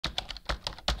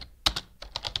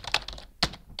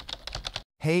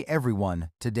Hey everyone,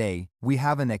 today, we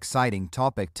have an exciting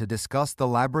topic to discuss: the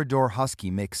Labrador Husky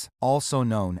mix, also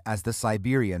known as the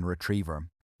Siberian Retriever.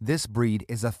 This breed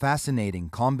is a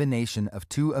fascinating combination of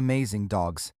two amazing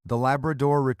dogs, the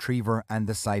Labrador Retriever and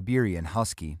the Siberian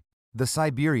Husky. The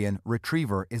Siberian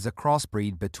Retriever is a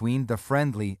crossbreed between the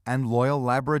friendly and loyal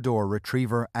Labrador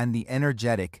Retriever and the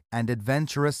energetic and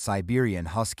adventurous Siberian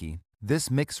Husky. This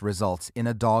mix results in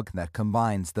a dog that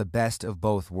combines the best of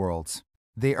both worlds.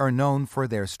 They are known for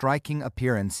their striking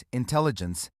appearance,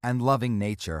 intelligence, and loving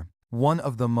nature. One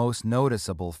of the most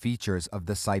noticeable features of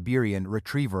the Siberian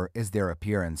Retriever is their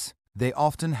appearance. They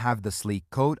often have the sleek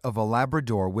coat of a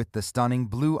Labrador with the stunning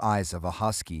blue eyes of a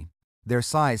Husky. Their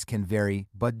size can vary,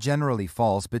 but generally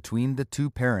falls between the two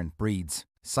parent breeds.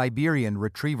 Siberian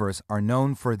Retrievers are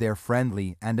known for their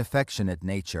friendly and affectionate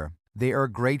nature. They are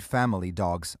great family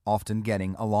dogs, often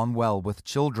getting along well with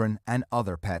children and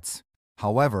other pets.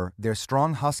 However, their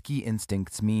strong husky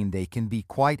instincts mean they can be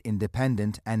quite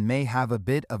independent and may have a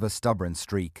bit of a stubborn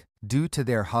streak. Due to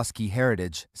their husky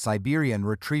heritage, Siberian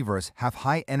Retrievers have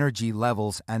high energy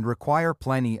levels and require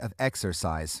plenty of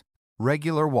exercise.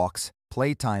 Regular walks,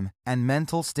 playtime, and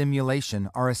mental stimulation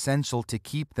are essential to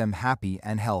keep them happy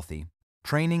and healthy.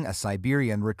 Training a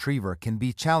Siberian Retriever can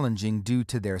be challenging due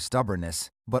to their stubbornness,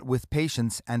 but with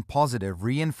patience and positive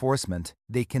reinforcement,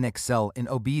 they can excel in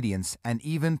obedience and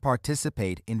even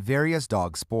participate in various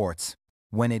dog sports.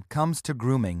 When it comes to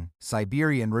grooming,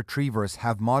 Siberian Retrievers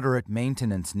have moderate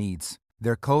maintenance needs.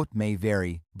 Their coat may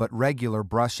vary, but regular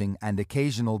brushing and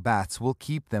occasional baths will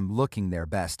keep them looking their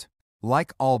best.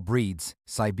 Like all breeds,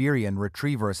 Siberian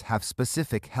Retrievers have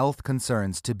specific health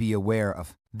concerns to be aware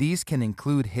of. These can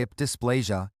include hip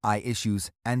dysplasia, eye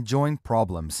issues, and joint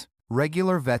problems.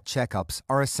 Regular vet checkups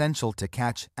are essential to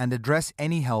catch and address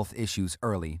any health issues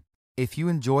early. If you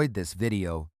enjoyed this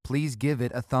video, please give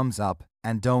it a thumbs up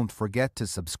and don't forget to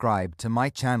subscribe to my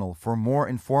channel for more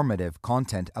informative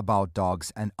content about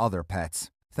dogs and other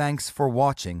pets. Thanks for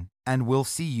watching, and we'll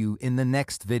see you in the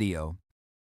next video.